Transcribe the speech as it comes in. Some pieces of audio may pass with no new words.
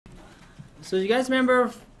So you guys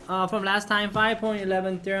remember from last time,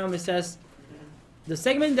 5.11 theorem, it says the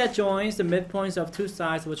segment that joins the midpoints of two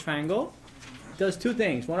sides of a triangle does two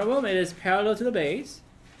things. One of them, it is parallel to the base,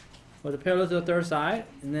 or the parallel to the third side.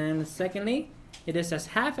 And then secondly, it is as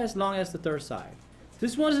half as long as the third side.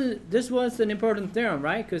 This was an important theorem,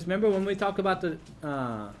 right? Because remember when we talked about the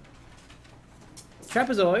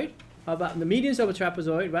trapezoid, about the medians of a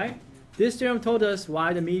trapezoid, right? This theorem told us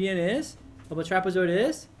why the median of a trapezoid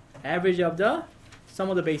is average of the sum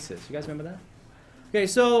of the bases. You guys remember that? Okay,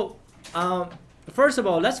 so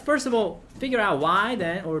let's first of all figure out why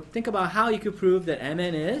then, or think about how you could prove that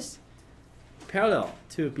MN is parallel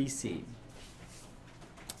to BC.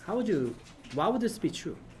 Why would this be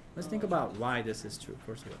true? Let's think about why this is true,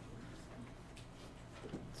 first of all.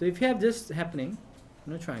 So if you have this happening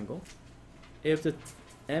in a triangle, if the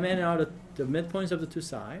MN are the midpoints of the two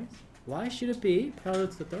sides, why should it be parallel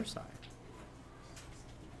to the third side?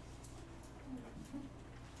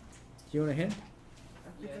 Do you want a hint?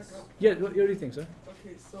 Yes. Yeah, what do you think, sir?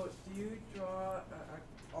 Okay, so do you draw an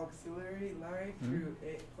auxiliary line through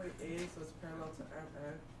point A so it's parallel to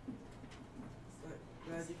MN?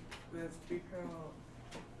 So that's three parallel.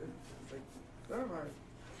 It's like, never mind.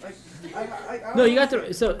 Like, No, you got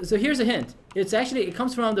the so here's a hint. It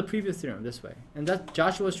comes from the previous theorem this way, and that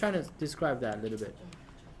Joshua was trying to describe that a little bit.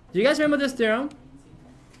 Do you guys remember this theorem?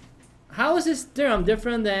 How is this theorem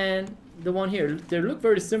different than the one here? They look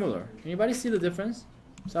very similar. Anybody see the difference?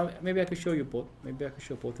 So maybe I could show you both. Maybe I could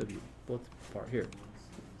show both of you, both part here.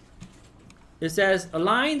 It says a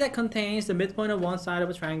line that contains the midpoint of one side of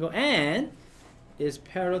a triangle and is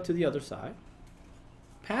parallel to the other side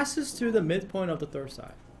passes through the midpoint of the third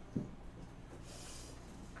side.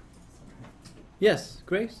 Yes,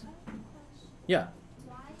 Grace? Yeah.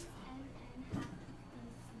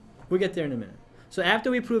 We'll get there in a minute. So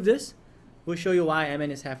after we prove this, we'll show you why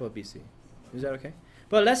MN is half of BC. Is that okay?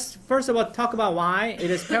 But let's first of all talk about why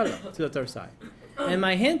it is parallel to the third side. And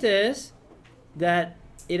my hint is that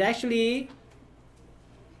you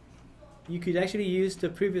could actually use the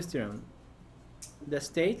previous theorem that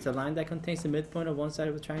states a line that contains the midpoint of one side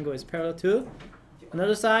of a triangle is parallel to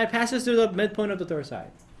another side, passes through the midpoint of the third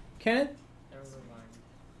side. Kenneth?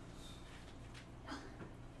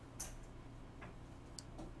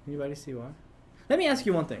 Anybody see why? Let me ask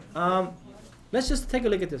you one thing. Let's just take a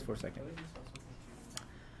look at this for a second.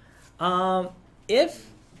 If,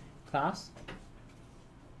 class,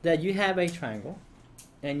 that you have a triangle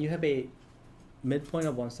and you have a midpoint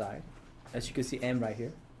of one side, as you can see M right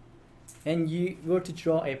here, and you were to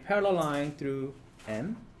draw a parallel line through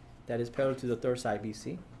M that is parallel to the third side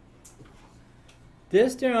BC,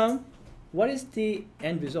 this theorem, what is the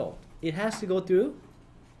end result? It has to go through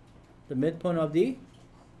the midpoint of the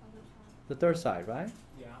third side, right?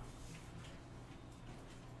 Yeah.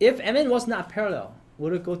 If MN was not parallel,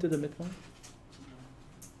 would it go to the midpoint?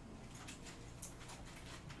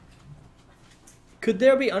 Could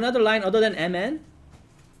there be another line other than MN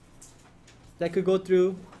that could go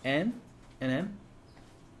through N and M?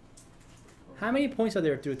 How many points are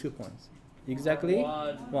there through 2 points? Exactly?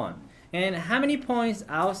 One. And how many points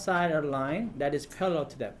outside of the line that is parallel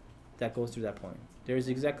to that goes through that point? There is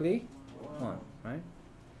exactly one, right?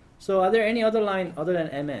 So are there any other line other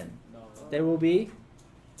than MN? No. There will be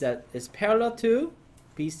that is parallel to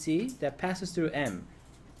BC that passes through M.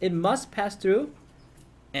 It must pass through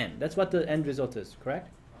N. That's what the end result is, correct?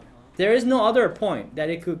 There is no other point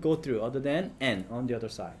that it could go through other than N on the other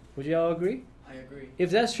side. Would you all agree? I agree.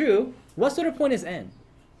 If that's true, what sort of point is N?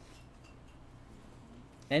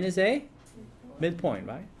 N is a midpoint,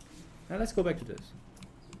 right? Now let's go back to this.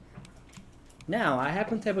 Now I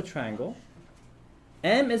happen to have a triangle.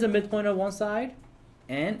 M is a midpoint of one side,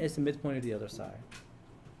 N is the midpoint of the other side.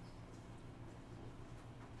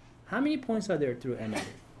 How many points are there through M?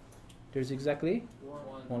 There's exactly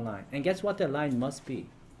one line. And guess what that line must be?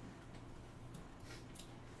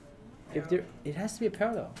 If there, it has to be a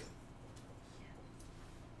parallel.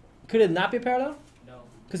 Could it not be parallel? No.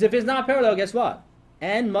 Because if it's not parallel, guess what?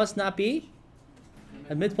 N must not be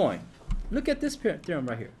a midpoint. Look at this theorem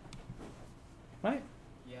right here. Right?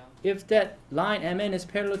 Yeah. If that line MN is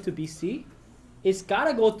parallel to BC, it's got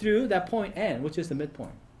to go through that point N, which is the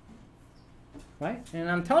midpoint. Right? And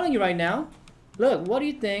I'm telling you right now, look, what do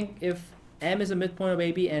you think if M is a midpoint of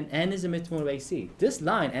AB and N is a midpoint of AC? This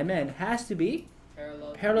line, MN, has to be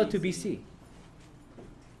parallel to BC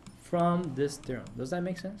from this theorem. Does that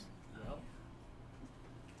make sense?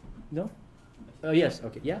 No? Yes,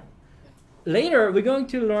 okay, yeah. Later, we're going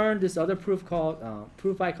to learn this other proof called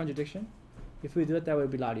proof by contradiction. If we do it, that would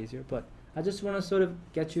be a lot easier. But I just want to sort of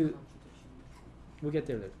get you, we'll get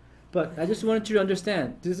there later. But I just wanted you to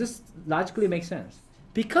understand, does this logically make sense?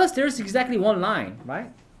 Because there's exactly one line,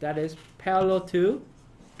 right? That is parallel to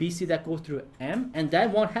BC that goes through M, and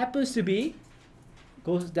that one happens to be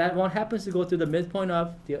go to the midpoint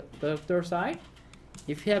of the third side.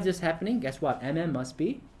 If you have this happening, guess what? MN must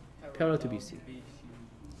be parallel to BC.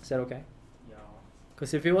 Is that okay? Yeah.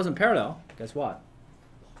 Because if it wasn't parallel, guess what?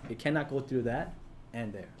 It cannot go through that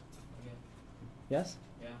and there. Okay. Yes?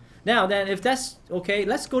 Yeah. Now then, if that's okay,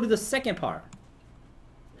 let's go to the second part.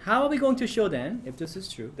 How are we going to show then, if this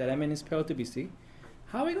is true, that MN is parallel to BC?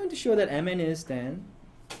 How are we going to show that MN is then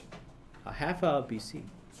a half of BC?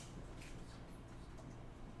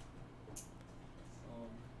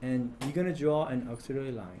 And you're going to draw an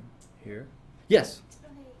auxiliary line here. Yes?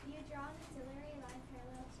 Okay, you draw an auxiliary line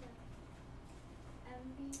parallel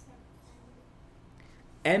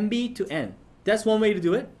to MB MB from to N. That's one way to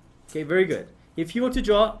do it. Okay, very good. If you want to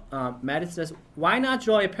draw, Madison says, why not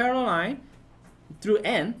draw a parallel line through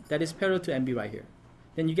N that is parallel to MB right here?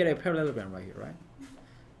 Then you get a parallelogram right here, right?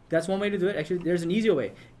 That's one way to do it. Actually, there's an easier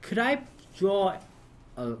way. Could I draw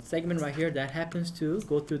a segment right here that happens to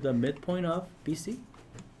go through the midpoint of BC?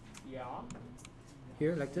 Yeah.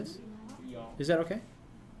 Here, like this? Yeah. Is that okay?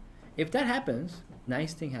 If that happens,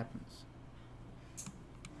 nice thing happens.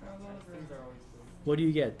 Things are always good. What do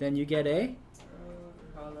you get? Then you get a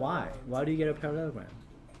Parallel. why? Why do you get a parallelogram?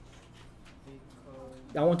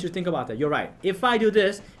 Because I want you to think about that. You're right. If I do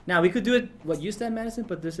this, now we could do it what you said, Madison,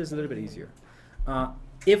 but this is a little bit easier.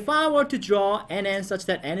 If I were to draw NN such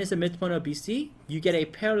that N is the midpoint of BC, you get a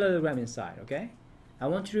parallelogram inside, okay? I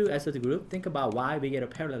want you to, as a group, think about why we get a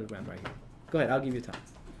parallelogram right here. Go ahead, I'll give you time.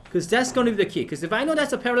 Because that's going to be the key. Because if I know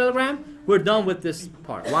that's a parallelogram, we're done with this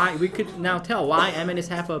part. Why? We could now tell why MN is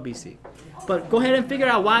half of BC. But go ahead and figure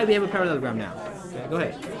out why we have a parallelogram now. Okay, go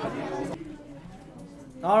ahead.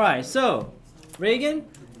 All right, so, Reagan,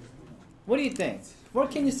 what do you think?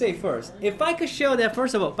 What can you say first? If I could show that,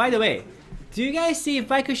 first of all, by the way, do you guys see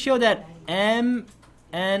if I could show that MNLB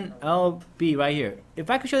right here? If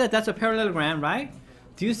I could show that that's a parallelogram, right?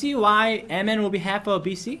 Do you see why MN will be half of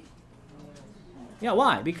BC? Yeah,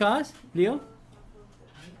 why? Because, Leo?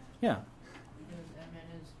 Yeah.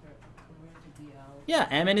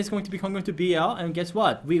 Yeah, MN is going to be congruent to BL, and guess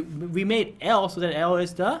what? We made L so that L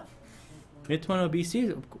is the midpoint of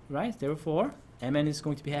BC, right? Therefore, MN is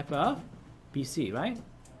going to be half of BC, right?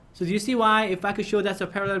 So do you see why, if I could show that's a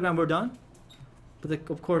parallelogram, we're done? But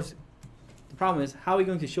of course, the problem is, how are we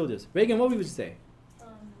going to show this? Reagan, what would you say?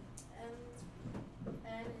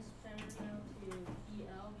 N is parallel to BL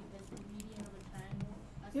because the median of a triangle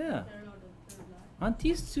has Yeah. to be parallel to the third line. Aren't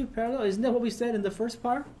these two parallel? Isn't that what we said in the first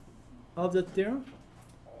part of the theorem?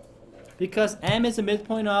 Because M is the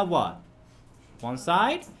midpoint of what? One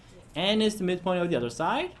side. N is the midpoint of the other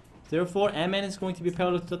side. Therefore, Mn is going to be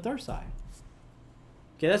parallel to the third side.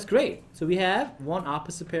 Okay, that's great. So we have one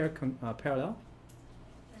opposite pair parallel.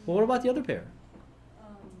 Well, what about the other pair?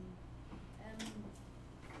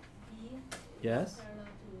 MB Yes. parallel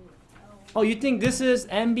to L. Oh, you think this is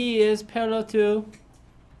MB is parallel to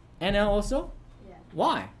NL also? Yeah,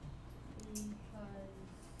 Why? because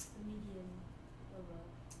the median of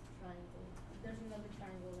a triangle. There's another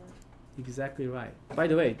triangle there. Exactly right. By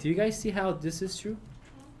the way, do you guys see how this is true?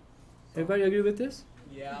 Everybody agree with this?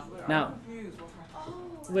 yeah. Now, I'm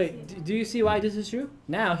confused. wait, do you see why this is true?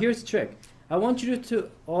 Now, here's the trick. I want you to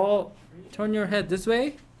all turn your head this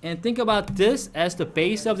way and think about this as the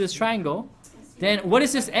base of this triangle. Then what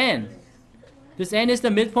is this N? This N is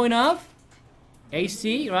the midpoint of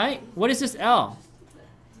AC, right? What is this L?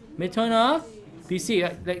 Midpoint of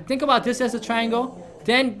BC. Like, think about this as a triangle.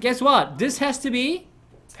 Then guess what? This has to be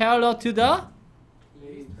parallel to the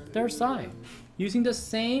third side. Using the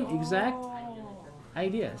same exact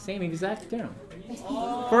idea, same exact theorem.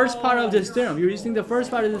 First part of this theorem. You're using the first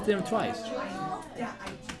part of the theorem twice.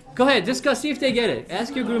 Go ahead, discuss, see if they get it.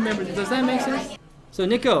 Ask your group members. Does that make sense? So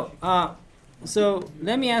Nico, so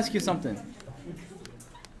let me ask you something.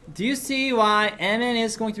 Do you see why MN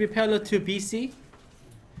is going to be parallel to BC?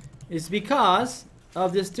 It's because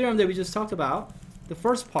of this theorem that we just talked about. The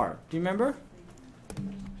first part. Do you remember?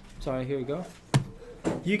 Sorry, here we go.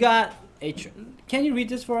 You got a... Can you read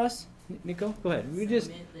this for us, Nico? Go ahead. Read this.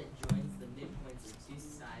 Segment that joins the midpoints of two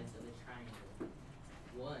sides of a triangle.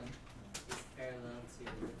 One is parallel to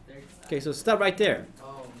the third side. Okay, so stop right there.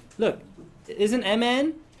 Oh. Look, isn't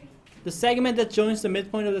MN the segment that joins the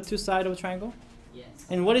midpoint of the two sides of a triangle? Yes.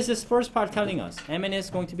 And what is this first part telling us? MN is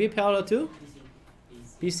going to be parallel to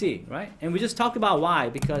BC. BC, right? And we just talked about why,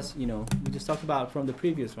 because, you know, we just talked about from the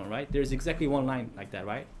previous one, right? There's exactly one line like that,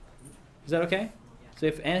 right? Is that okay? So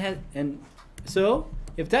if N has, and so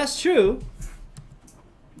if that's true,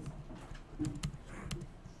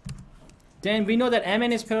 then we know that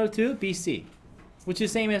MN is parallel to BC, which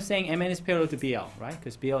is the same as saying MN is parallel to BL, right?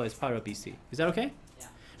 Because BL is part of BC. Is that okay? Yeah.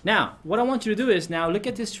 Now, what I want you to do is now look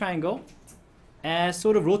at this triangle as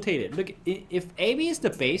sort of rotated. Look, if AB is the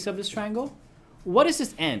base of this triangle, what is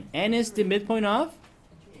this N? N is the midpoint of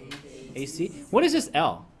AC. What is this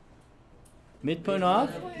L? Midpoint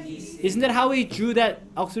of? Isn't that how we drew that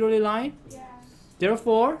auxiliary line? Yeah.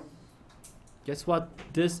 Therefore, guess what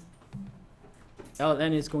this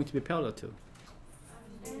LN is going to be parallel to?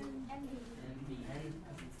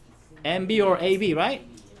 MB or AB, right?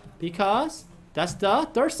 Because that's the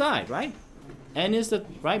third side, right? N is the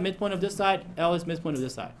right midpoint of this side, L is midpoint of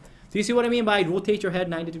this side. Do you see what I mean by rotate your head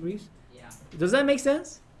 90 degrees? Yeah. Does that make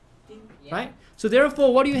sense? Yeah. Right? So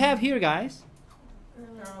therefore, what do you have here, guys?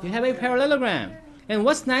 You have a parallelogram. And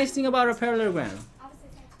what's nice thing about a parallelogram?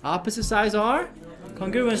 Opposite sides are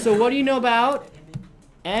congruent. So what do you know about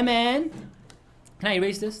MN? Can I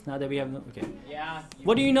erase this now that we have no? Okay. Yeah.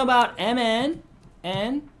 What do you know about MN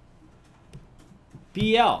and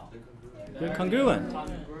BL? They're congruent,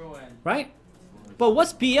 Congruent. right? But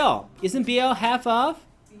what's BL? Isn't BL half of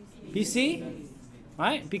BC?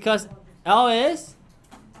 Right? Because L is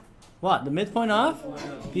what? The midpoint of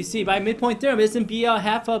BC. By midpoint theorem, isn't BL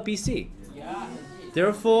half of BC? Yeah.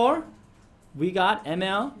 Therefore, we got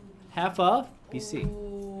ML half of BC.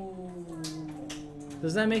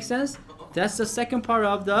 Does that make sense? That's the second part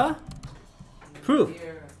of the proof,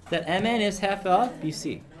 that MN is half of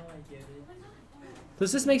BC.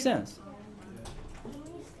 Does this make sense?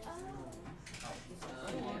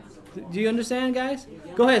 Do you understand, guys?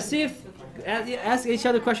 Go ahead, see if, ask each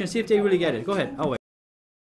other questions, see if they really get it. Go ahead. Oh, wait.